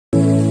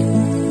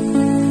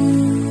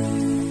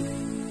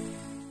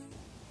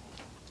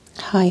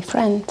Hi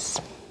friends!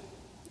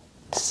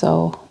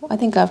 So I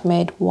think I've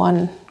made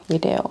one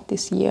video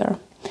this year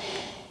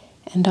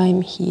and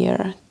I'm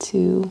here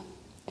to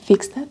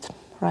fix that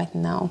right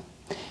now.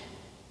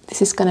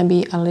 This is gonna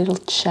be a little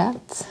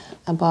chat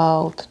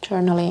about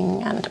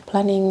journaling and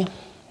planning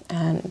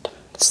and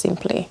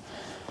simply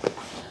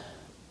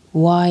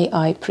why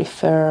I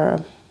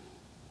prefer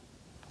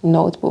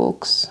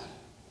notebooks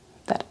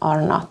that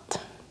are not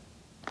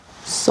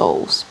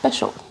so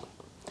special.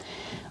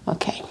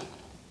 Okay.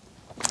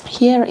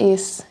 Here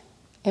is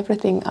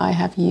everything I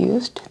have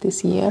used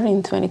this year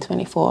in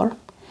 2024.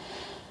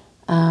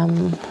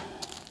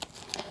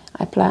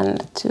 I plan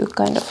to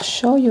kind of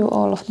show you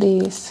all of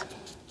these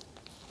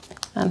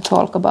and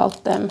talk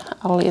about them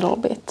a little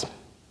bit.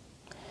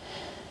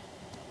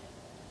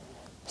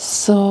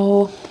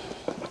 So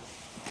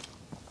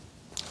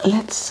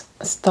let's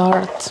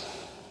start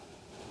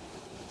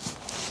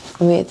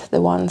with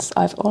the ones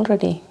I've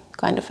already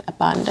kind of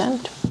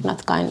abandoned.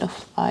 Not kind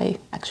of, I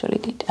actually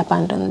did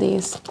abandon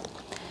these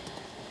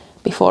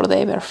before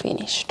they were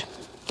finished.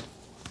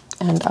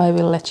 And I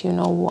will let you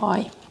know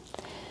why.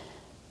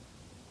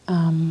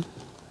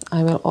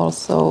 I will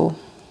also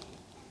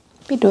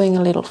be doing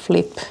a little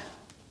flip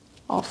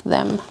of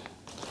them.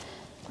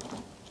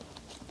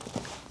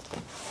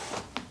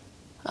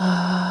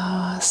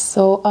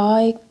 So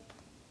I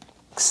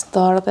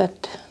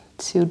started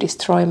to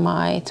destroy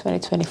my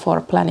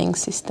 2024 planning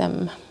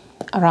system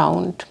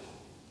around,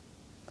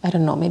 I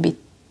don't know, maybe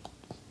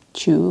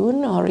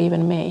June or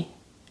even May.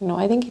 No,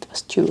 I think it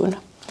was June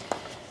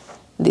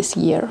this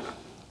year.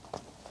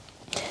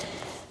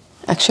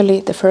 Actually,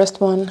 the first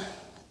one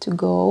to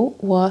go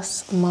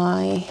was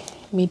my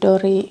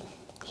Midori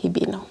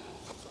Hibino.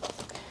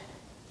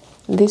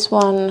 This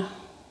one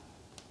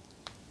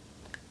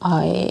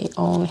I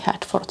only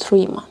had for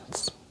 3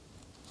 months.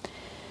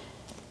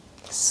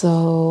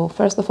 So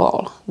first of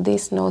all,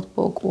 this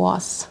notebook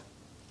was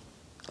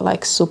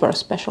like super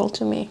special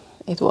to me.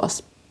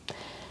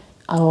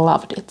 I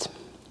loved it.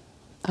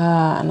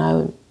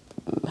 And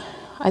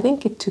I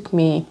think it took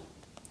me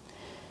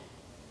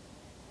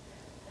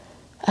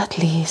at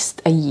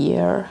least a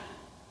year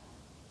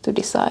to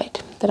decide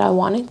that I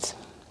want it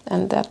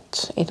and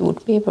that it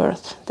would be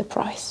worth the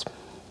price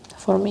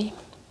for me.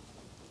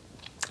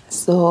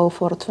 So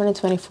for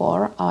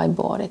 2024 I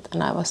bought it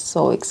and I was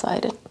so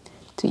excited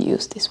to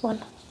use this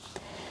one.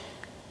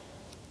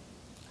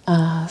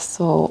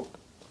 So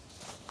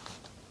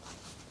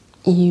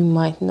you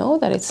might know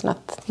that it's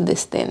not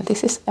this thin.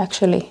 This is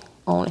actually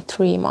only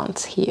 3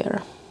 months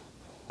here,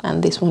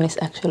 and this one is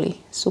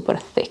actually super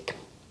thick.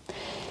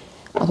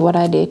 But what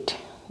I did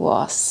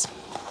was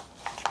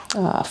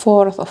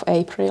 4th of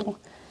April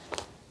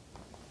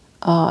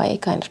I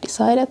kind of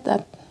decided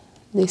that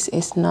this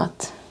is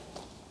not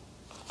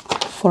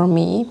for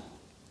me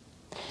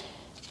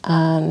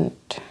and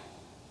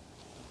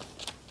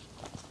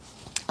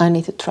I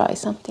need to try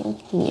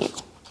something new.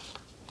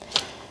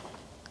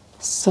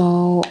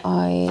 So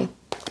I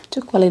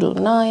took a little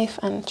knife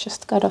and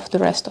just cut off the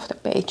rest of the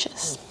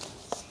pages.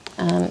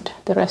 And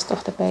the rest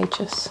of the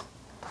pages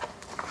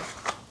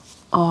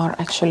are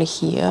actually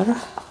here.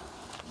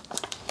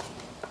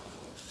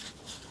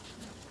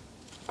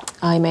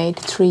 I made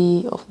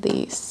 3 of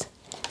these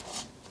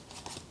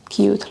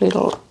cute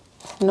little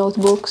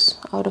notebooks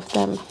out of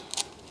them.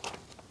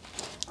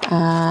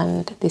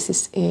 And this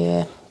is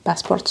a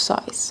passport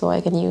size, so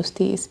I can use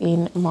these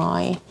in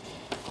my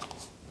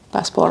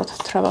passport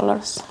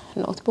traveler's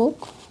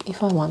notebook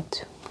if I want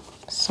to.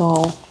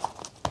 So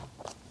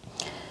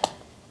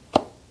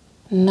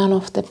none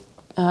of the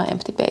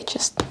empty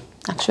pages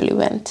actually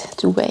went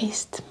to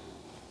waste,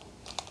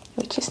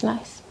 which is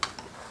nice.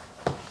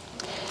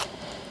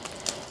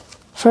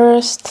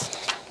 First,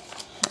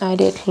 I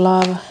did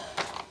love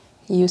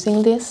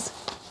using this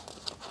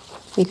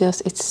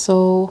because it's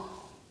so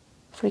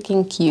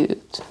freaking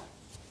cute.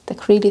 The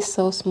grid is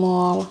so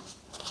small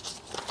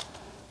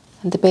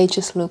and the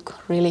pages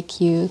look really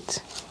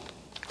cute.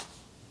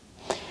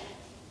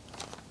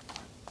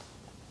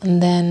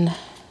 And then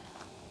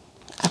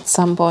at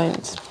some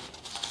point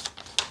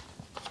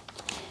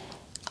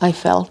I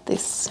felt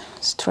this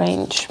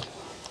strange,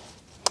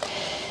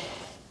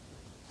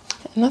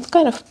 not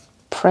kind of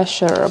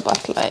pressure,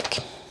 but like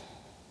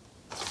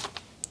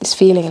this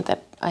feeling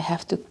that I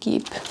have to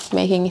keep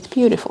making it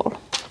beautiful.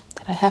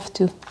 That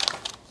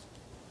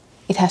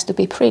it has to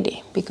be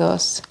pretty,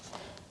 because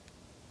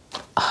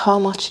how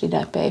much did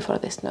I pay for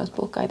this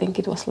notebook? I think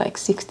it was like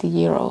 60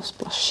 euros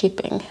plus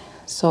shipping.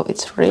 So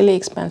it's really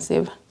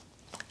expensive.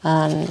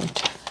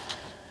 And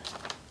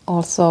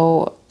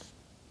also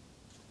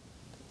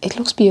it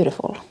looks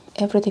beautiful.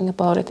 Everything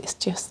about it is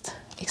just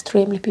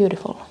extremely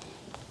beautiful.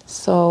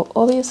 So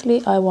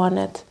obviously I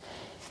wanted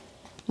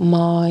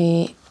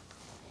my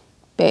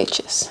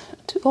pages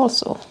to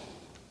also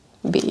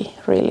be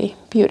really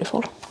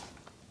beautiful.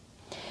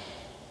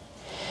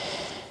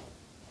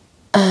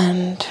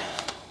 And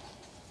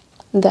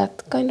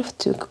that kind of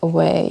took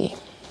away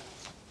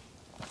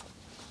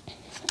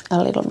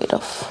a little bit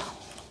of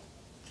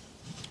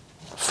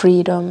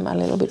freedom, a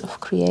little bit of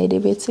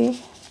creativity.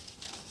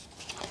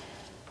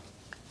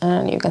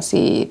 And you can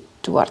see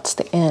towards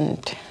the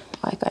end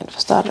I kind of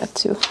started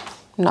to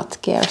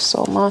not care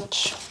so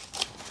much,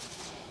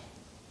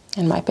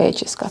 and my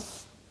pages got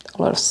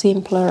a lot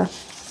simpler.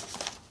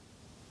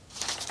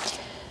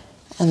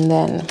 And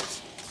then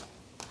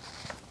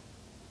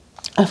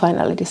I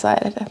finally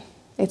decided that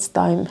it's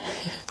time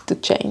to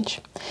change.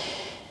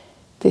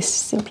 This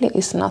simply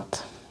is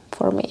not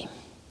for me.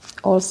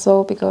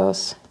 Also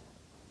because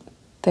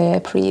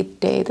they're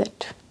predated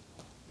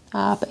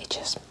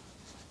pages.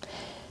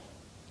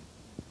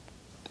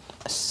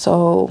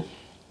 So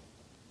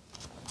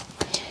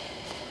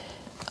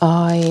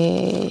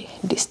I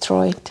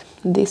destroyed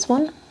this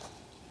one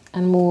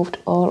and moved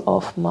all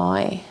of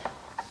my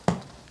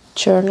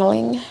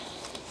journaling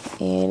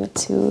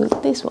into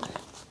this one.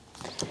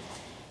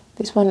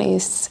 This one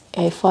is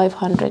a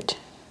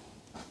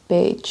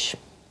 500-page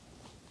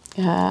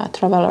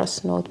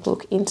traveler's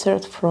notebook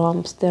insert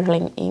from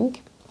sterling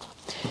ink,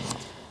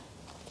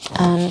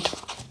 and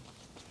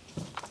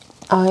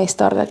I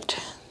started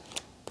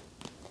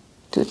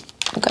to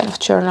kind of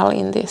journal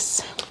in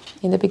this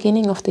in the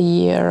beginning of the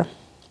year.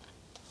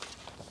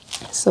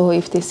 So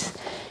if this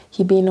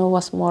Hibino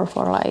was more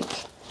for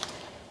like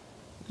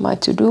my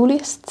to-do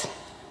list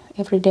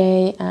every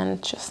day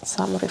and just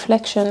some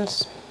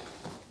reflections,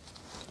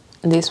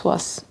 this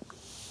was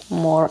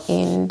more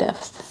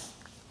in-depth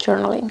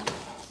journaling.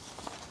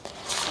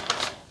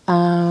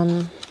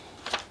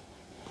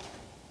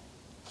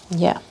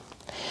 Yeah.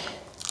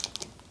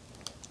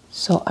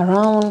 So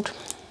around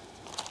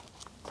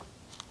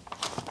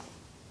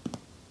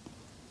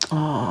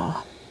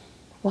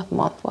what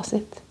month was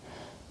it?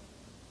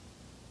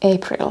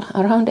 April.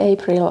 Around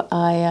April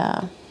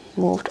I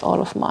moved all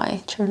of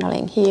my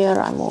journaling here.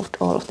 I moved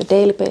all of the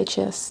daily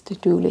pages,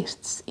 to-do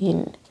lists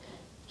in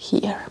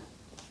here.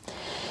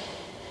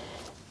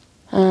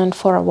 And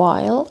for a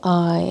while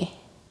I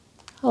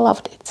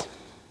loved it.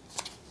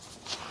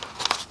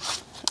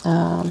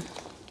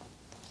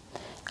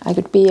 I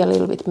could be a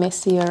little bit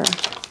messier,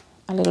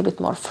 a little bit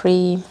more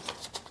free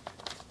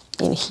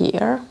in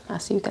here,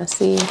 as you can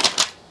see.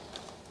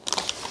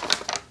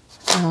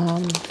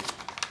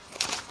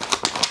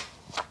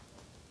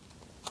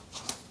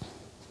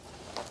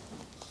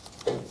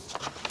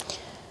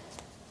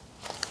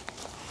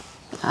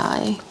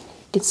 I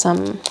did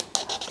some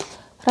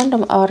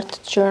random art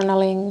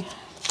journaling.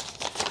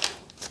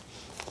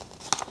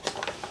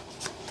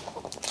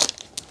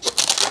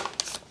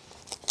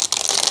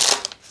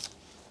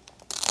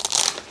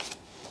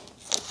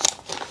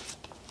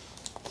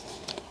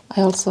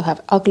 I also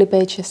have ugly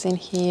pages in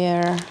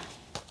here.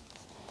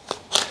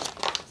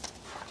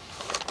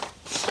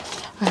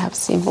 I have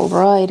simple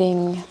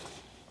writing.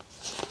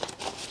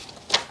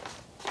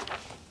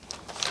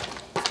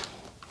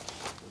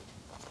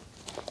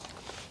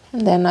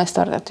 And then I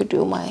started to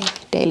do my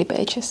daily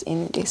pages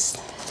in this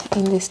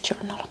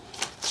journal.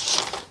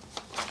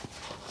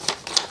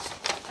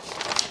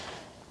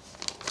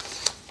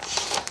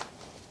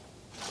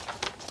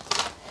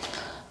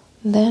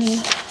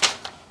 Then,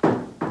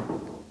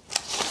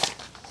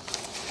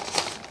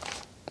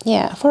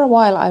 yeah, for a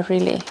while I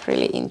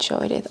really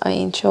enjoyed it. I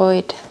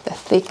enjoyed the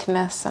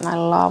thickness, and I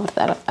loved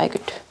that I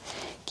could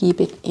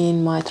keep it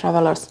in my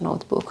traveler's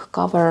notebook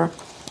cover.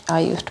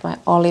 I used my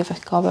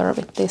olive cover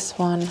with this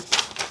one.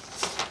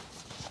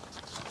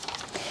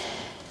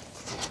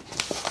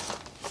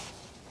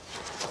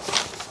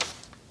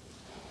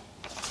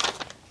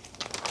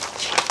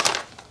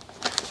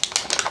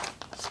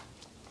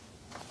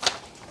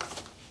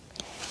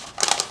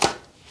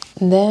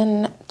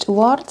 Then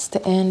towards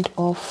the end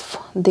of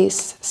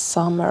this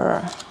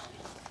summer,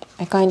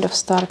 I kind of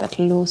started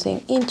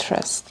losing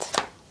interest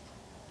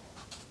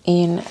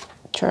in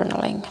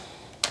journaling.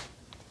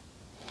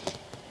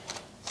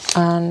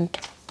 And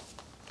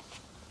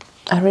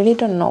I really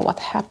don't know what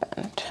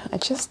happened. I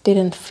just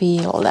didn't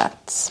feel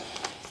that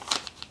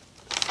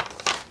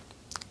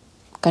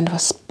kind of a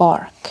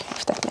spark,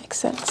 if that makes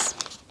sense.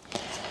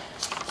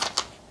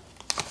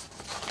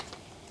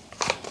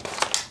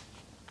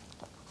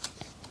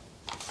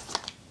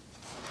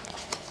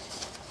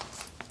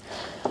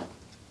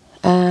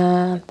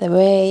 And the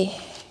way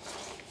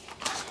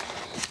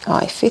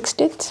I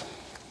fixed it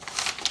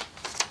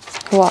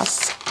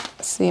was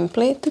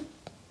simply to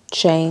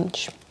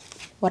change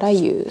what I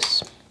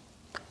use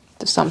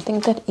to something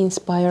that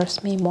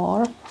inspires me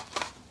more.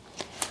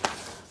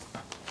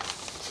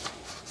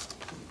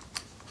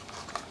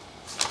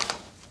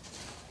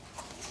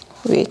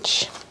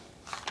 Which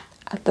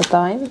at the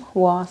time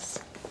was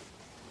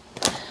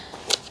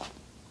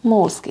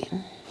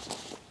moleskine.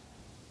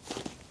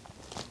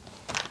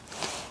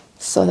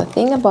 So the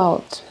thing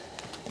about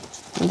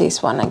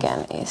this one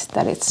again is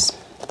that it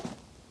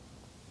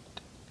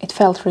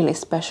felt really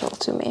special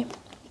to me,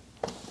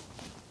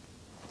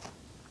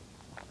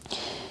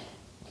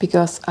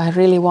 because I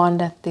really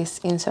wanted this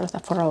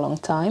insert for a long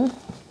time.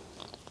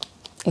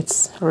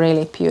 It's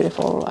really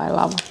beautiful. I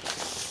love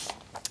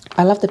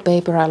the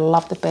paper, I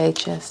love the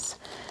pages.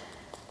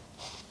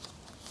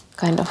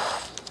 Kind of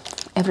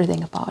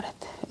everything about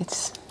it.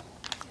 It's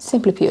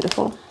simply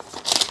beautiful.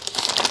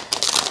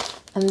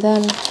 And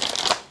then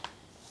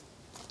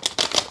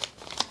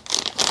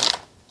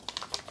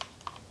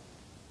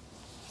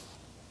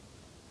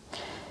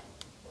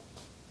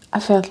I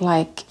felt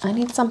like I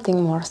need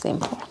something more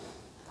simple.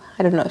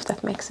 I don't know if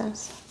that makes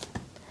sense.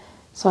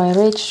 So I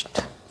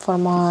reached for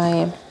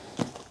my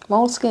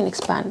moleskine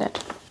expanded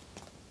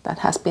that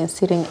has been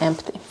sitting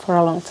empty for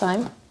a long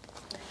time.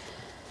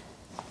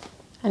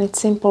 And it's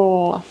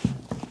simple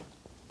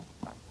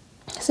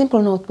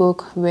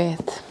notebook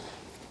with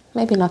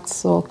maybe not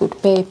so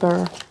good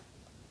paper,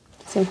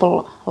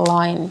 simple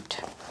lined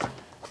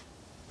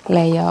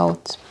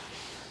layout.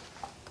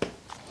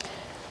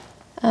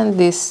 And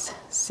this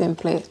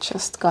simply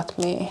just got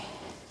me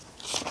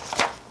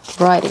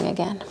writing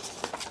again.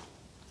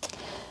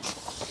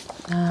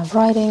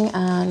 Writing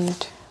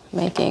and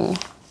making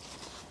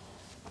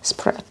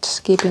spreads,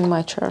 keeping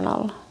my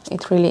journal.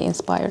 It really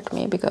inspired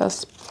me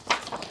because,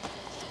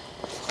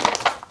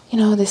 you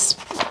know, this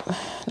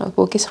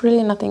notebook is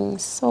really nothing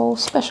so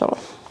special.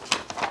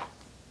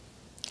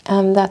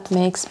 And that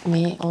makes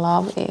me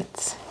love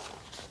it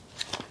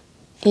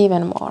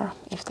even more,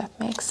 if that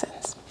makes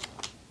sense.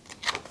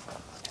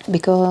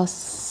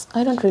 Because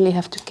I don't really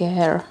have to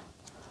care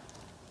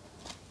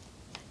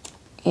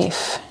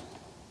if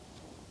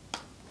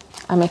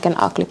I make an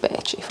ugly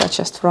page, if I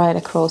just write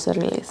a grocery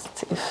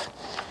list, if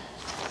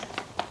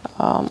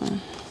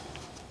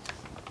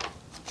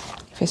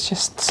it's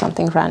just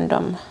something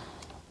random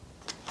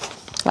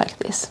like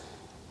this.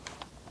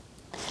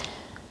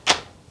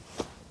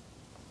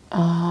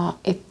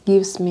 It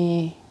gives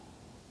me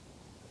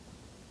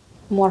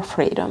more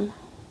freedom.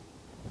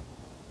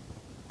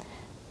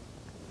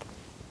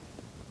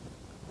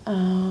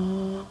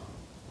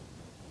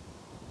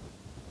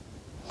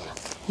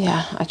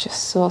 Yeah, I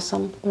just saw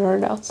some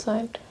bird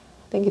outside.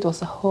 I think it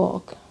was a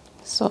hawk.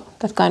 So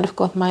that kind of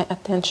got my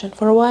attention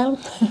for a while.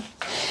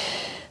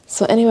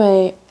 So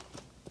anyway,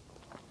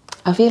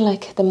 I feel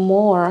like the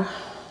more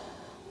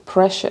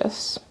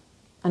precious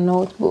a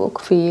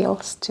notebook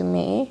feels to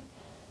me,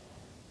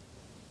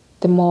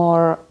 the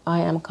more I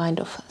am kind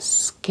of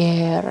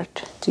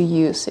scared to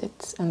use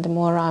it, and the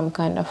more I'm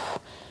kind of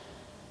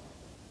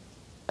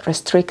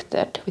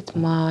restricted with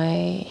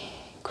my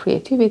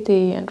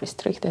creativity and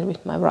restricted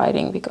with my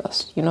writing,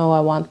 because, you know, I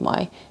want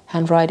my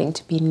handwriting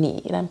to be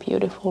neat and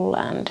beautiful,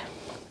 and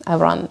I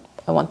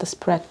want the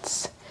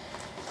spreads,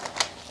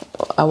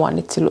 I want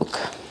it to look,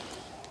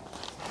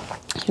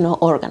 you know,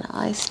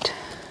 organized,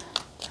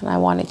 and I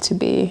want it to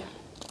be,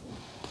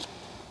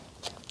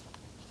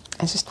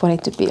 I just want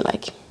it to be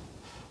like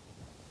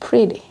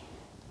pretty.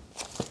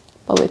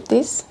 But with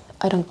this,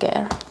 I don't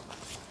care.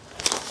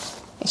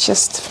 It's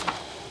just,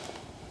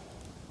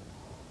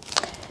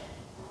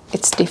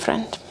 it's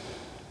different,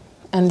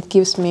 and it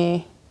gives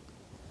me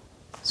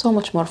so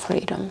much more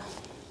freedom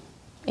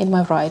in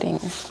my writing,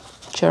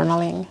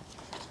 journaling,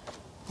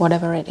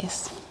 whatever it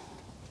is.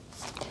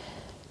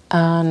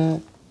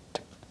 And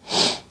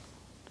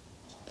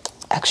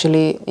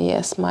actually,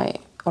 yes, my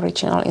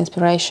original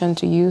inspiration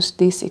to use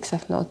this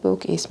exact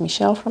notebook is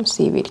Michelle from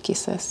Seaweed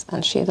Kisses,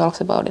 and she talks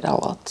about it a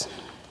lot.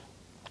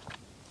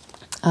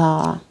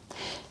 I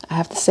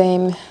have the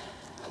same,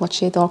 what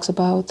she talks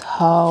about,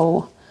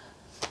 how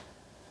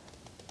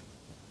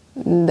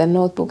the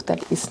notebook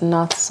that is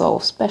not so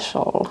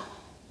special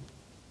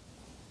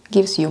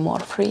gives you more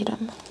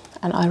freedom,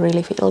 and I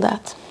really feel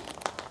that.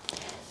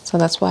 So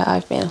that's why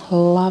I've been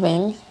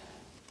loving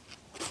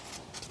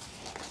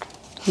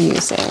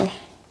using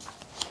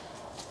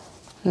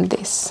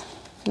this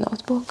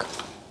notebook.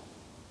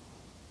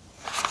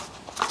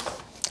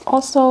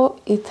 Also,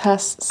 it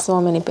has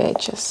so many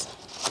pages.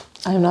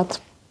 I'm not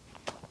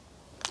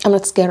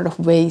scared of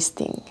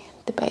wasting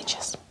the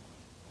pages.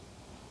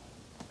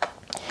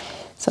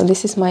 So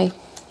this is my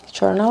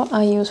journal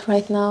I use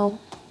right now,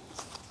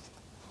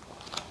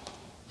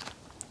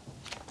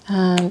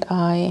 and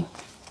I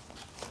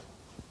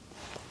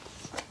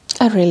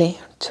really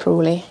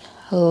truly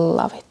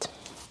love it.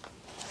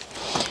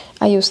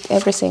 I use it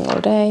every single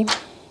day.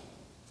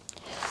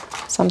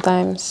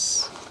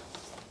 Sometimes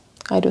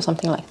I do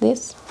something like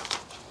this.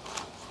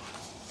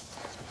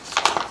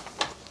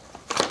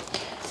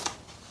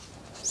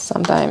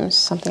 Sometimes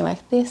something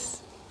like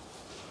this.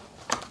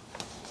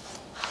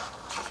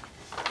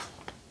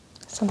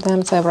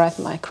 Sometimes I write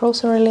my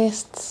grocery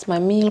lists, my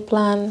meal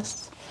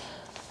plans.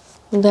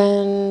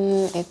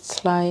 Then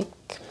it's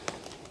like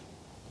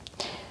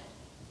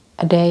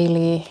a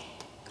daily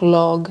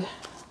log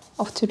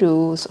of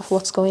to-dos, of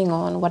what's going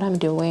on, what I'm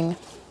doing,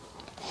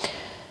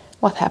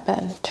 what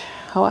happened,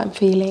 how I'm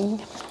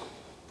feeling.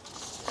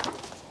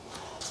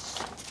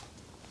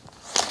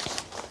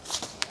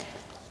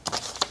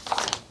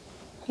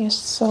 Yes,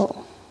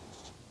 so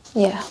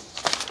yeah,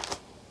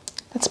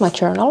 that's my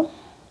journal.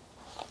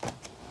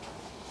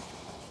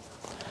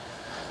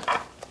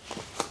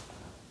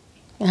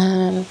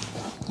 And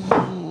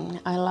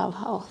I love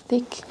how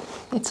thick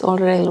it's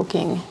already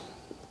looking,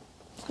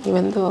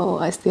 even though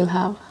I still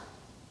have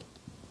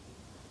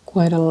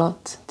quite a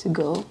lot to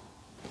go.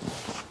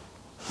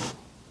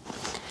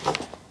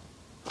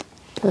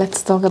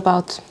 Let's talk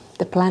about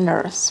the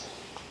planners.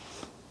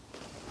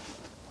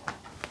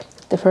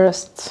 The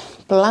first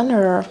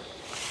planner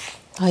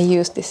I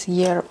used this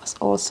year was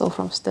also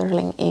from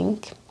Sterling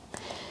Ink.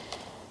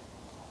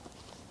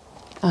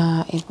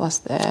 It was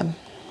the,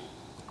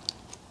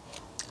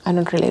 I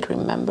don't really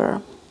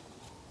remember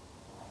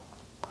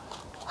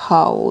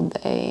how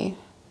they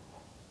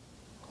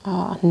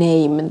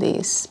name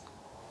these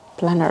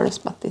planners,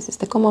 but this is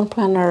the common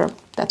planner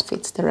that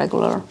fits the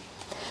regular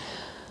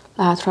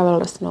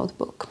traveler's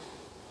notebook.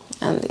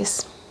 And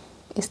this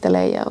is the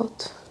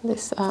layout,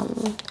 this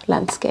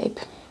landscape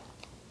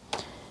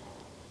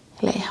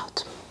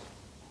layout.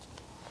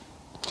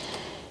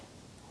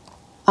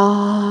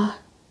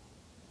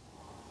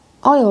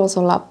 I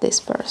also loved this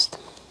first.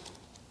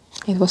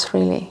 It was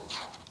really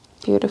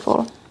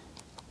beautiful.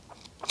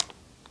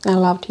 I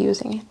loved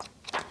using it.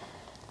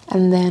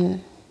 And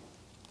then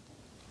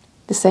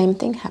the same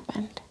thing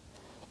happened.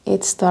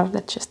 It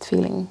started just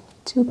feeling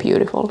too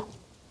beautiful.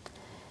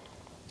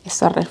 It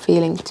started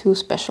feeling too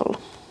special.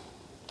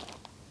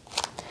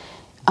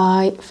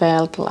 I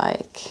felt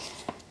like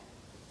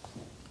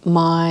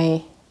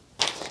my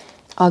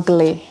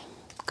ugly,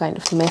 kind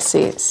of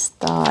messy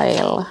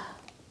style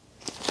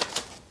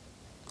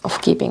of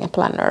keeping a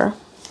planner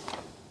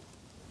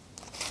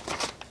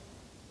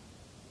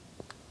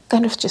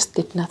kind of just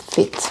did not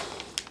fit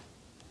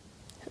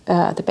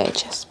the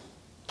pages.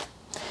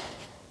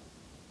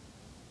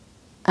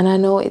 And I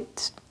know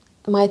it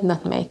might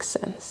not make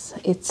sense.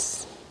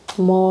 It's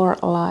more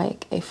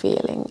like a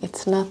feeling.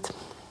 It's not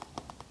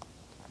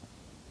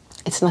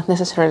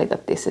necessarily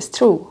that this is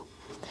true,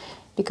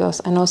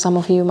 because I know some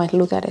of you might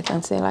look at it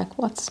and say like,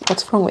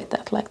 what's wrong with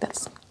that? Like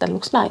that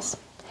looks nice.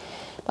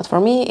 But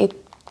for me, it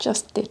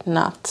just did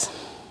not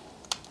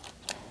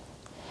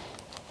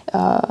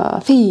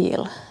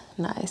feel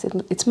nice.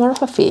 It's more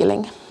of a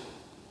feeling.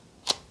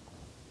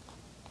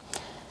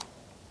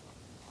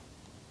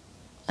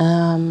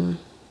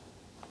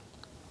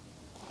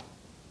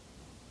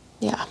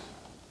 Yeah,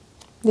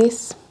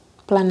 this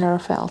planner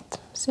felt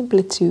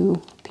simply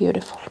too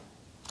beautiful.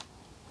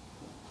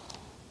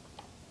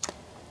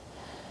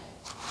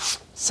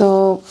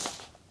 So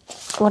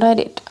what I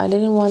did, I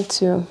didn't want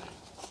to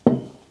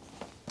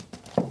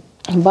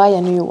buy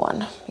a new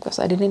one because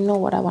I didn't know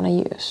what I want to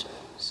use.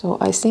 So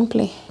I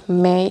simply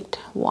made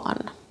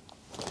one.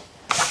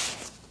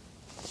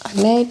 I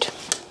made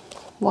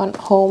one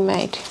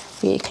homemade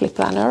weekly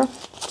planner,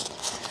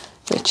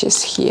 which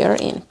is here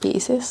in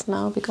pieces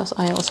now because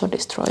I also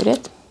destroyed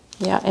it.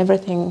 Yeah,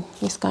 everything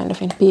is kind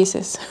of in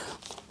pieces,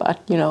 but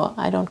you know,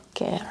 I don't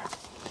care.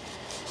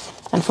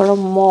 And for a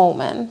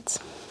moment,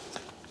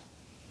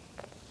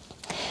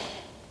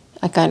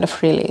 I kind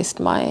of released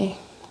my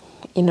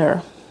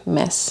inner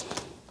mess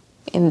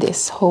in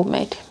this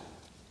homemade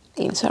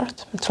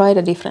insert. I tried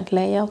a different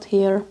layout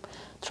here,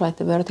 tried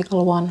the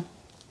vertical one.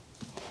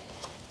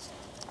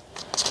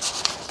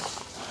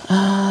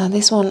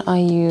 This one I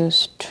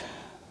used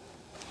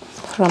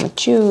from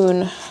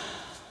June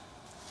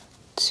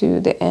to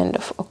the end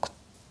of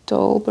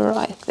October,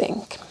 I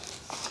think.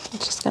 I'm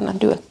just gonna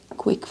do a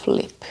quick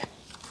flip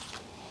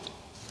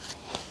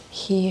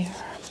here.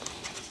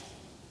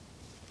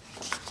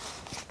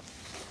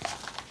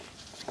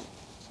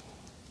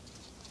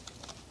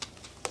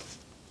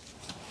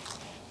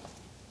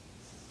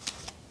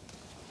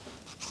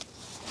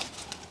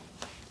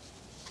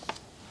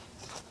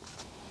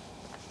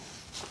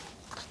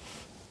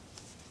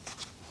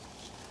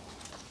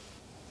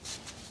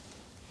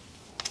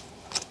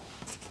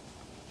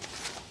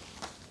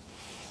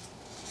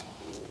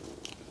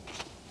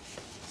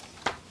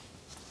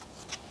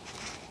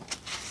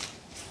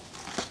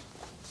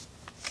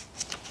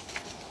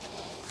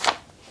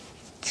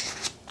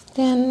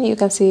 Then you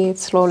can see it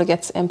slowly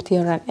gets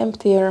emptier and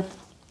emptier.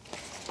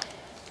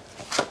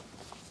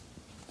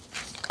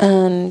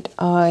 And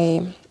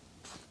I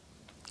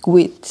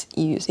quit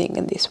using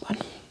this one.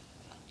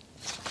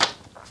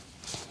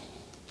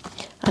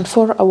 And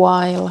for a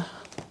while,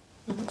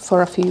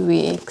 for a few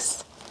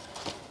weeks,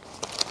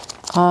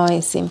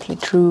 I simply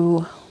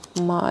drew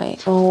my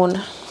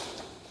own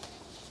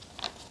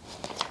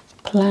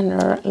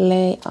planner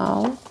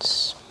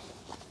layouts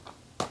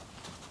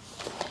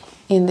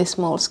in this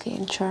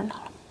moleskine journal.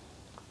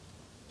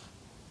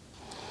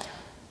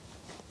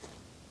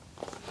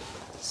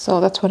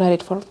 So that's what I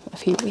did for a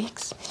few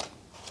weeks.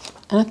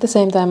 And at the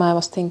same time I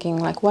was thinking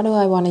like, what do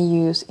I want to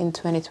use in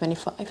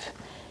 2025?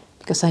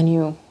 Because I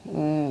knew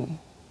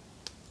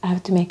I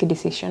have to make a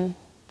decision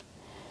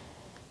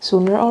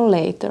sooner or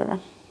later.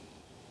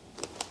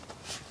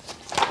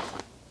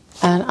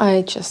 And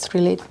I just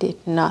really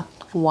did not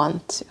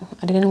want to.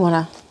 I didn't want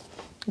to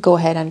go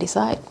ahead and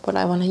decide what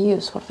I want to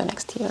use for the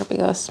next year,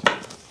 because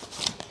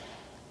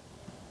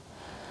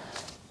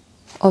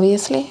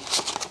obviously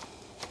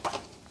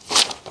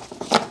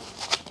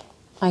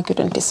I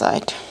couldn't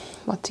decide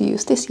what to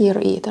use this year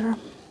either.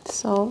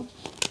 So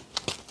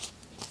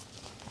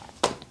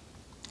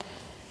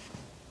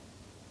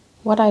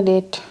what I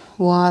did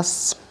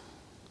was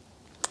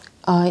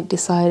I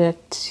decided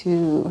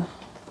to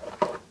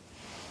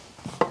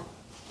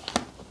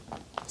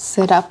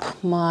set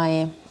up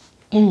my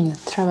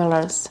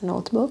traveler's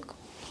notebook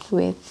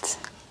with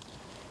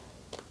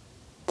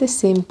the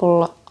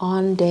simple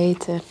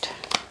undated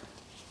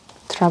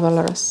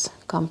Travelers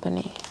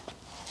Company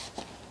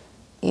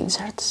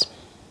inserts.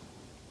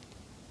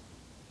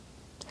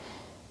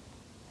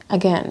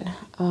 Again,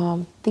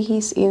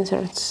 these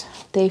inserts,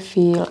 they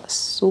feel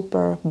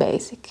super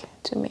basic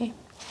to me.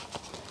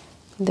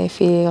 They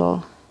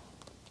feel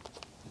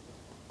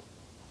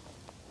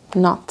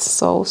not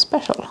so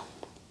special.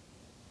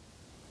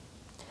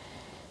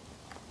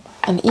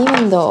 And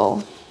even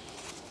though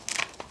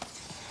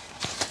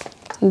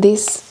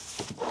this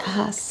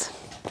has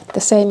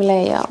the same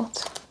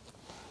layout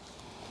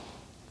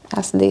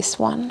as this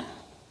one,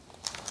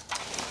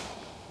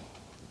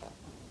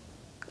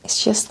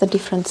 it's just a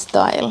different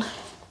style.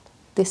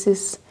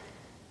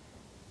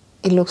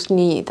 It looks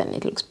neat and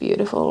it looks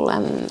beautiful,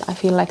 and I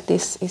feel like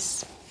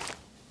it's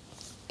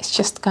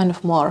just kind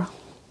of more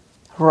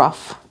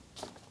rough,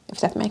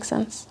 if that makes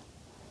sense.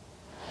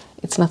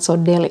 It's not so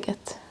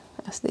delicate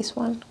as this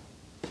one.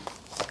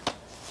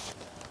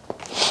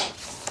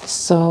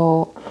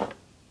 So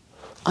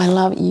I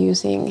love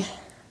using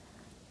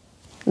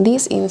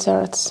these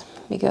inserts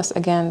because,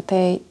 again,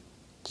 they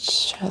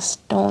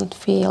just don't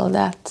feel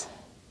that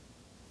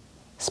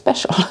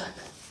special.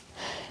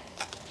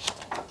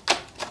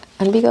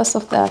 And because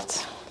of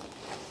that,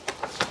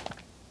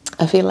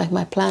 I feel like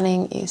my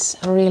planning is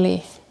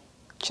really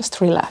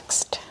just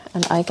relaxed,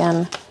 and I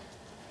can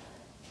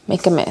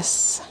make a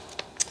mess.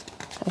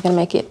 I can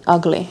make it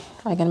ugly.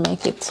 I can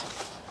make it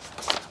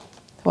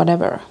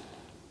whatever.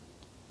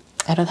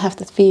 I don't have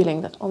that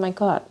feeling that, oh my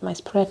God, my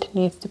spread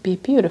needs to be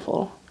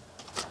beautiful,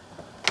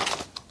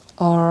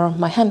 or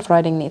my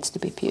handwriting needs to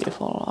be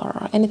beautiful,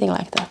 or anything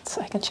like that.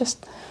 I can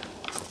just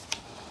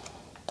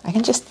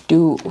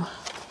do.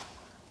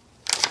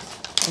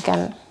 I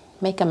can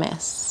make a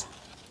mess,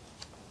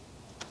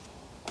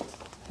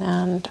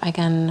 and I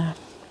can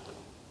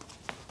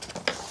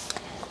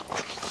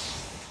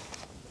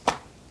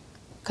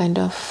kind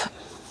of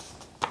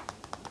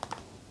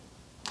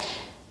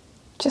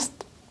just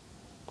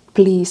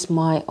please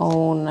my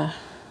own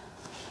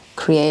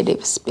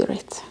creative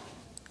spirit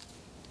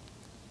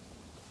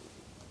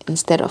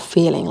instead of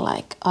feeling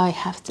like I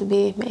have to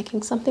be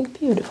making something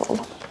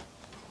beautiful.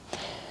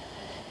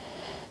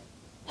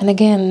 And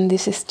again,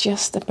 this is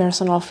just a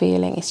personal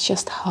feeling. It's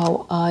just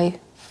how I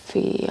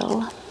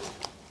feel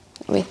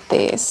with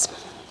these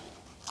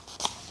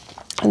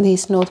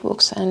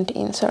notebooks and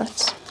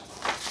inserts.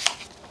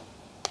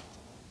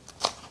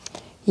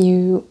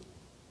 You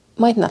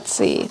might not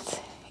see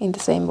it in the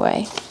same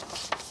way.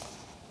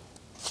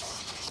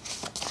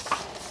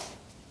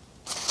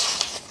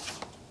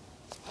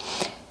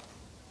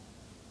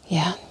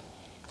 Yeah,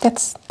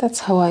 that's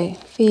how I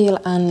feel,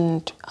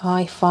 and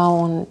I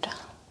found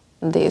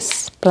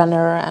this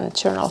planner and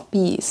journal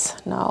piece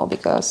now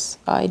because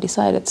I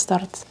decided to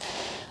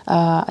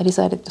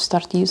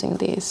start using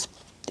these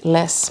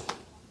less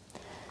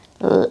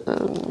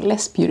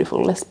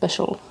beautiful, less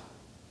special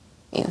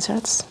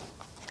inserts.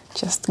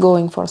 Just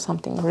going for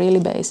something really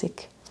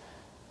basic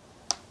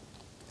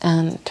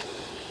and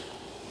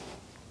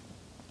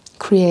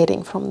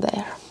creating from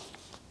there.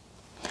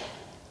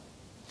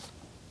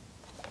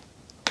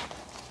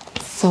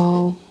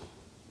 So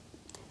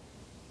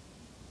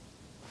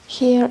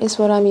here is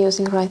what I'm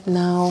using right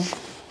now,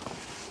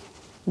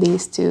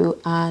 these two,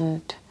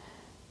 and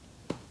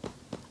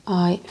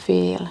I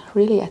feel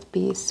really at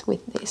peace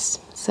with this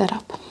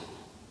setup.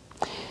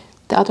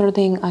 The other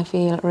thing I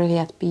feel really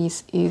at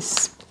peace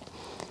is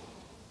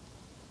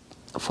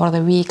for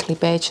the weekly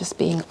pages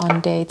being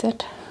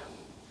undated,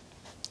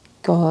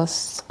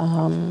 because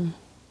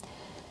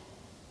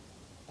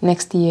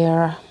next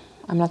year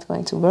I'm not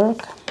going to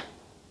work,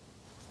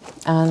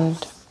 and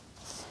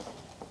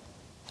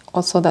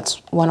also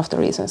that's one of the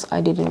reasons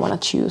I didn't want to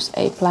choose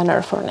a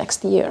planner for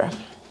next year,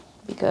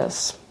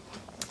 because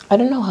I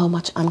don't know how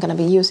much I'm going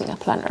to be using a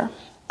planner.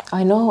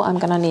 I know I'm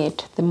going to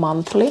need the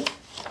monthly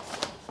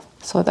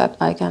so that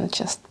I can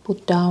just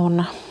put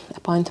down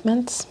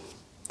appointments,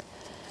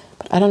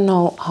 but I don't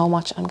know how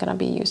much I'm going to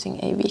be using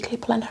a weekly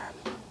planner.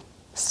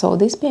 So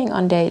this being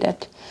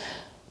undated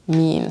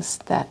means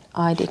that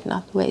I did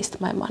not waste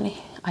my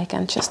money. I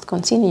can just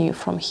continue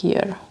from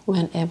here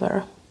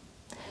whenever.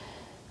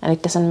 And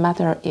it doesn't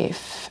matter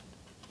if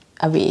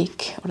a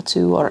week or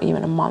two or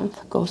even a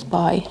month goes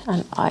by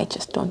and I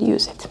just don't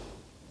use it.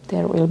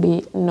 There will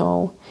be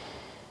no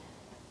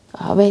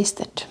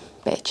wasted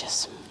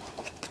pages.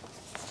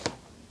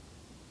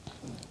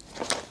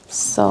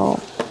 So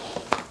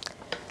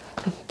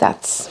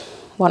that's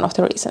one of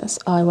the reasons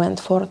I went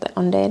for the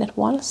undated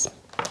ones.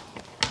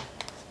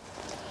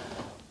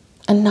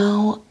 And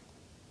now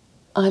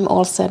I'm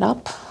all set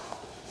up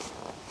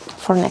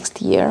for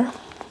next year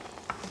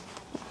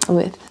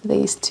with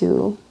these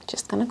two.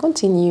 Just gonna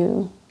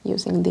continue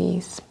using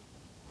these.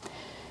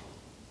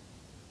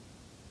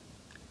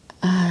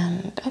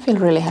 And I feel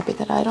really happy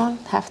that I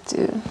don't have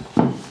to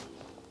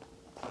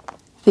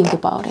think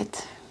about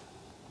it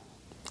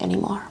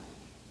anymore.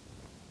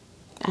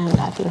 and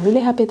I feel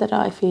really happy that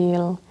I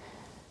feel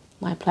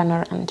my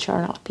planner and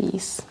journal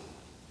piece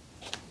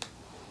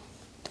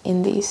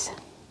in these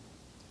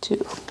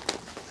two.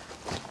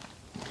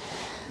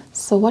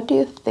 So what do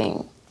you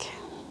think?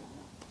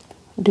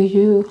 Do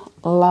you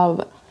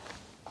love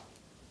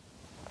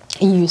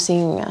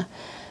using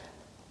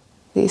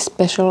these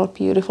special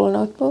beautiful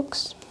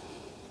notebooks,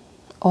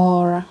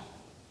 or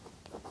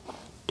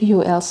do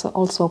you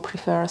also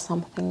prefer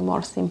something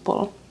more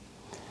simple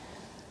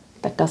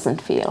that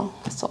doesn't feel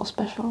so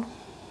special?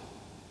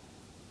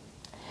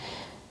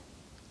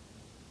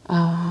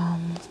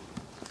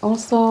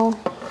 Also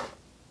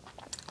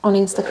on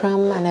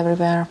Instagram and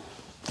everywhere,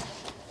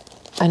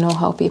 I know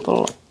how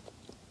people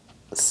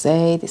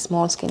say this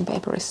moleskine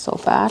paper is so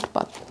bad,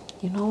 but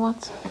you know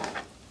what?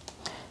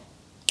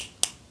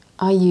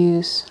 I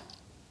use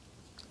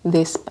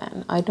this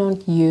pen. I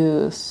don't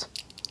use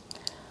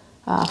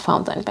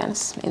fountain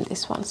pens in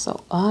this one,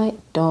 so I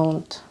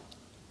don't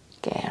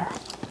care.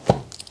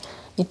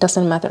 It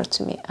doesn't matter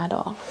to me at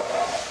all.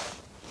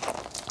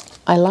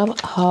 I love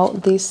how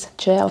this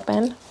gel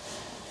pen,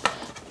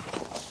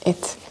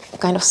 it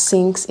kind of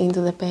sinks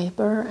into the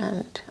paper,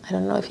 and I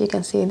don't know if you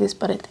can see this,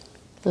 but it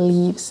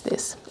leaves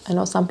this. I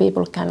know some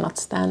people cannot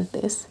stand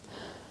this,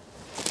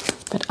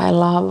 but I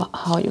love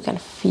how you can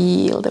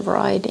feel the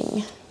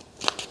writing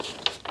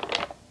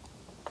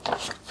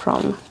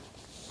from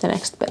the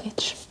next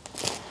page.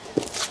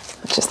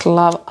 I just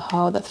love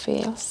how that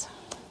feels.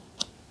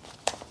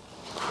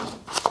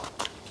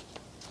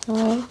 All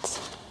right.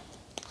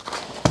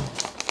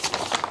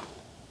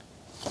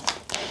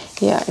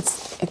 Yeah,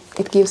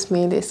 it gives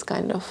me this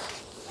kind of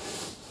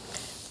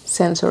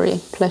sensory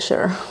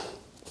pleasure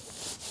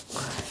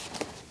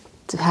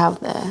to have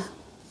the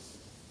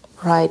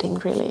writing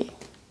really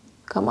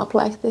come up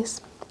like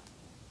this.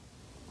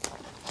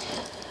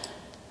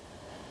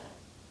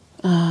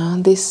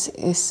 This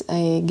is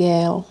a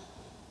gel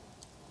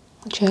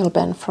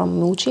pen from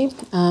Muji.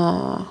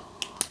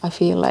 I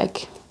feel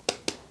like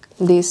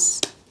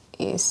this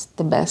is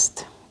the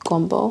best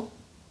combo.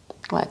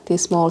 Like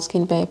this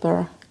moleskine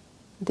paper,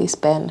 this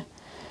pen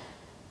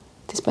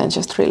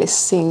just really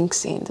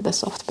sinks into the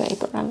soft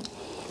paper, and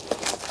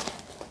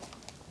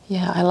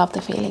yeah, I love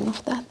the feeling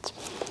of that.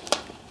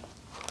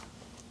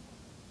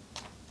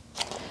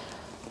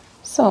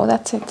 So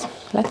that's it.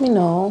 Let me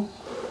know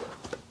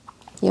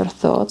your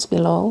thoughts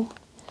below.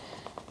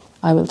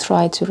 I will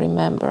try to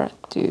remember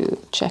to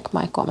check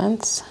my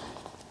comments.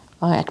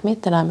 I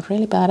admit that I'm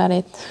really bad at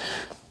it,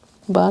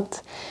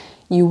 but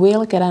you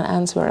will get an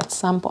answer at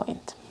some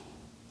point.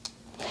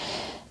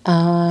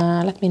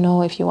 Let me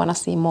know if you want to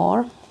see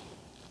more.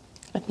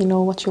 Let me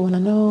know what you want to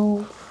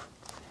know.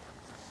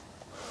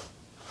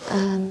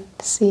 And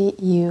see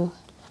you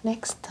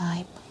next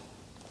time.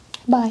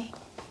 Bye.